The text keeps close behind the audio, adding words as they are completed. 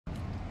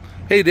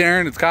Hey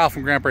Darren, it's Kyle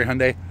from Grand Prairie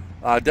Hyundai.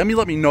 Demi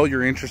let me know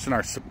you're interested in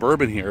our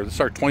Suburban here. This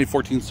is our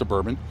 2014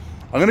 Suburban.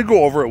 I'm going to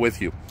go over it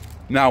with you.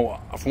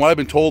 Now, from what I've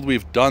been told,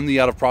 we've done the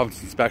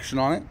out-of-province inspection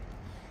on it.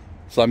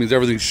 So that means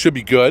everything should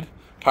be good.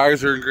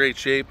 Tires are in great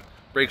shape.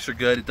 Brakes are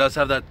good. It does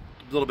have that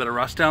little bit of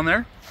rust down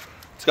there.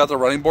 It's got the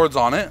running boards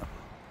on it.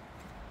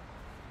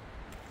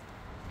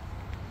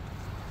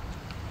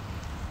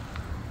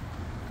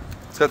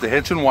 It's got the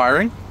hitch and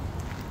wiring.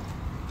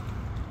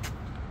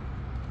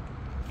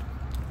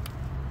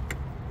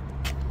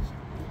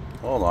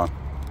 Hold on.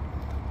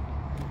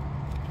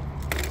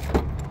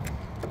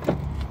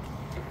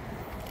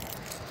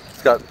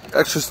 It's got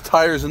extra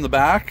tires in the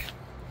back.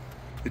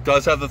 It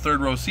does have the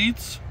third row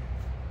seats.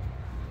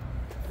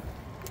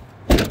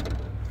 Just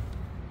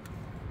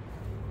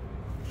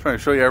trying to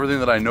show you everything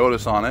that I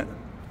notice on it.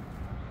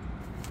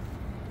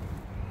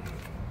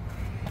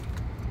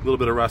 A little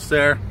bit of rust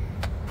there.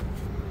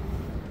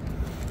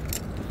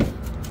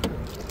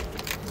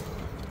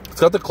 It's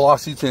got the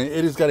cloth seats in it.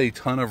 It has got a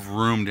ton of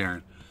room,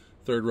 Darren.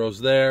 Third row's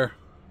there.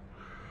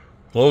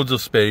 Loads of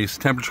space.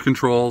 Temperature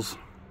controls.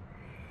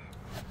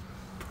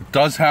 It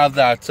does have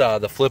that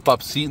the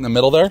flip-up seat in the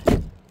middle there.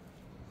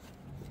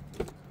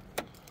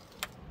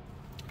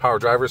 Power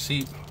driver's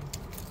seat.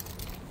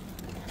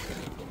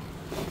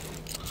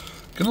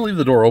 Gonna leave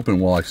the door open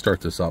while I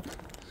start this up.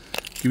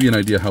 Give you an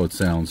idea how it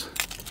sounds.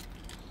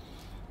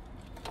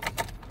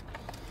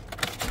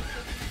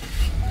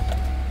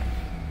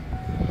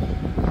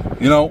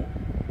 You know,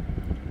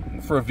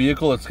 for a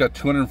vehicle that's got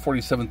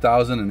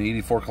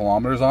 247,084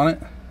 kilometers on it,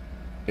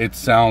 it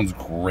sounds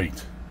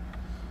great.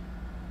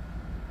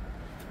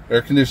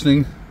 Air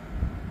conditioning.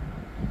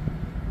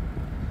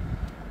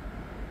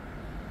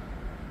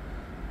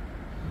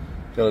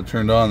 Got it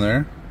turned on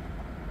there.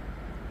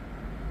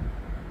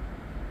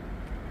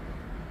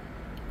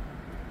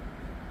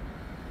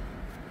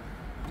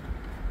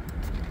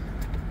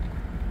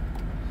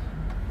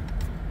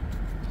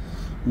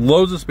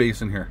 Loads of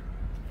space in here.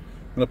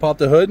 I'm going to pop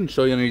the hood and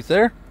show you underneath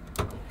there.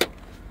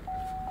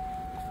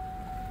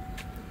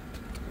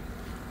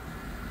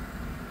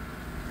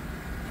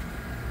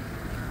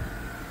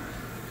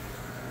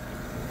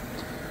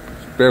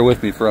 Just bear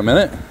with me for a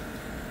minute.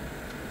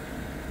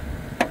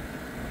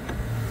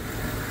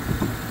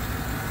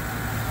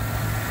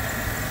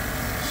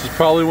 This is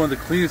probably one of the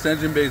cleanest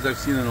engine bays I've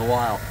seen in a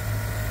while.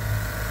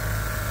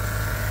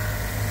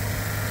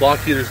 Block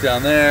heaters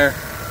down there.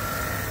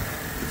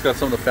 It's got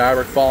some of the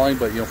fabric falling,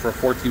 but you know, for a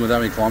 14 with that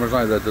many kilometers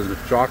on it, that doesn't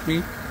shock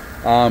me.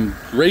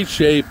 Great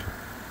shape.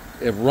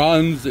 It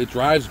runs. It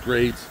drives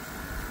great.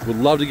 Would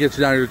love to get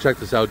you down here to check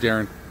this out,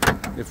 Darren.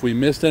 If we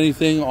missed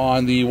anything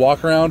on the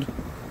walk around,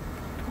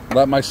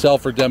 let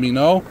myself or Demi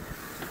know,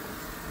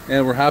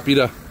 and we're happy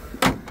to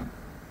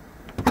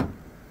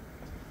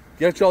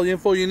get you all the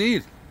info you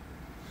need.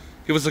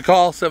 Give us a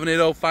call,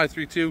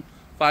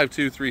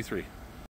 780-532-5233.